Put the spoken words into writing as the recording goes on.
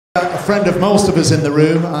friend of most of us in the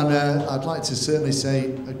room, and I'd like to certainly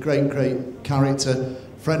say a great character,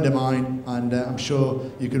 friend of mine, and I'm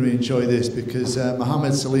sure you're going to enjoy this because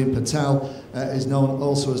Mohammed Salim Patel is known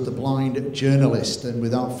also as the blind journalist. And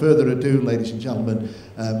without further ado, ladies and gentlemen,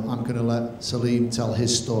 I'm going to let Salim tell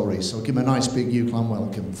his story. So give him a nice big UCLan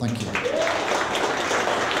welcome. Thank you.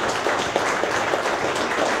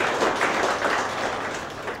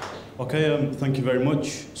 Okay, thank you very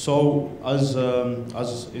much. So, as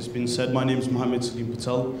it's been said, my name is Mohammed Salim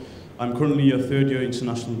Patel. I'm currently a third-year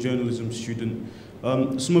international journalism student.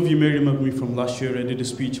 Some of you may remember me from last year. I did a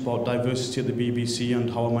speech about diversity at the BBC and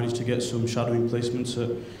how I managed to get some shadowing placements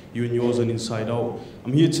at You and Yours and Inside Out.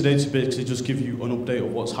 I'm here today to basically just give you an update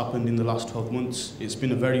of what's happened in the last 12 months. It's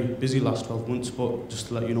been a very busy last 12 months, but just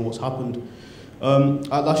to let you know what's happened.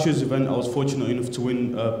 At last year's event, I was fortunate enough to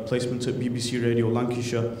win a placement at BBC Radio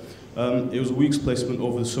Lancashire. It was a week's placement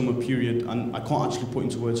over the summer period, and I can't actually put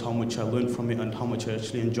into words how much I learned from it and how much I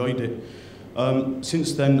actually enjoyed it.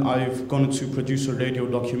 Since then, I've gone to produce a radio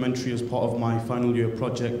documentary as part of my final year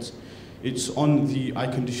project. It's on the eye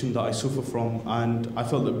condition that I suffer from, and I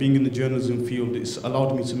felt that being in the journalism field, it's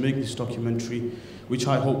allowed me to make this documentary, which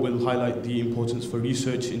I hope will highlight the importance for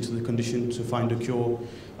research into the condition to find a cure,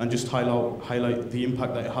 and just highlight the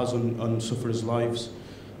impact that it has on sufferers' lives.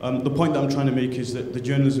 The point that I'm trying to make is that the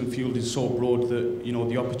journalism field is so broad that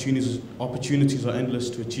the opportunities are endless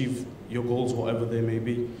to achieve your goals, whatever they may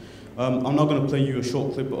be. I'm now going to play you a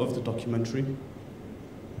short clip of the documentary.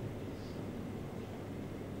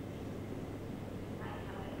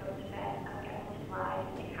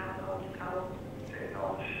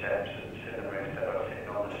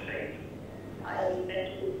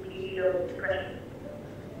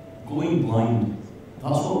 Going blind,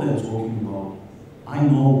 that's what they're talking about. I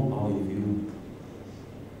know how they feel.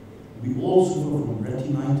 We all suffer from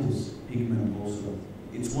retinitis pigmentosa.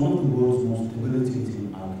 It's one of the world's most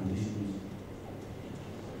debilitating eye conditions.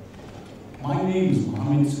 My name is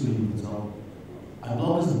Mohammed Salim Patel. I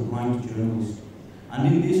blog as TheBlindJournalist, and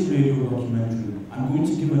in this radio documentary, I'm going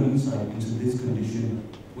to give an insight into this condition,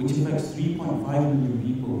 which affects 3.5 million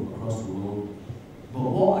people across the world. But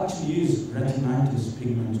what actually is retinitis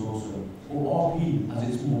pigmentosa, or RP as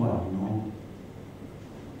it's more widely known?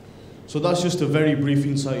 So that's just a very brief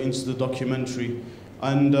insight into the documentary.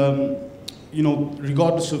 And,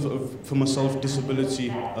 regardless of for myself, disability,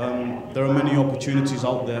 there are many opportunities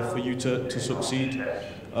out there for you to succeed.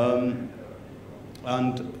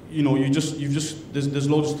 There's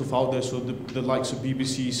loads of stuff out there. So the likes of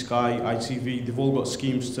BBC, Sky, ITV, they've all got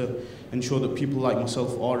schemes to ensure that people like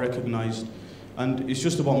myself are recognised. And it's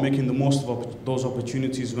just about making the most of those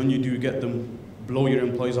opportunities. When you do get them, blow your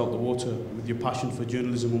employees out the water with your passion for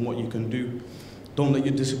journalism and what you can do. Don't let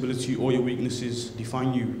your disability or your weaknesses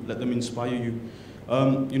define you. Let them inspire you.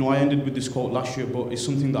 I ended with this quote last year, but it's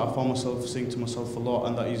something that I found myself saying to myself a lot,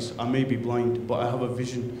 and that is, I may be blind, but I have a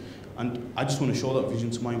vision. And I just want to show that vision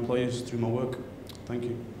to my employers through my work. Thank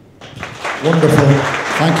you. Wonderful.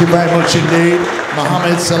 Thank you very much indeed,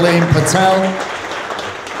 Mohammed Salim Patel,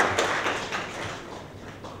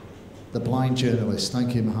 the blind journalist.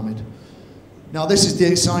 Thank you, Mohammed. Now, this is the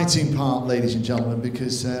exciting part, ladies and gentlemen,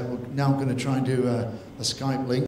 because we're now going to try and do a Skype link.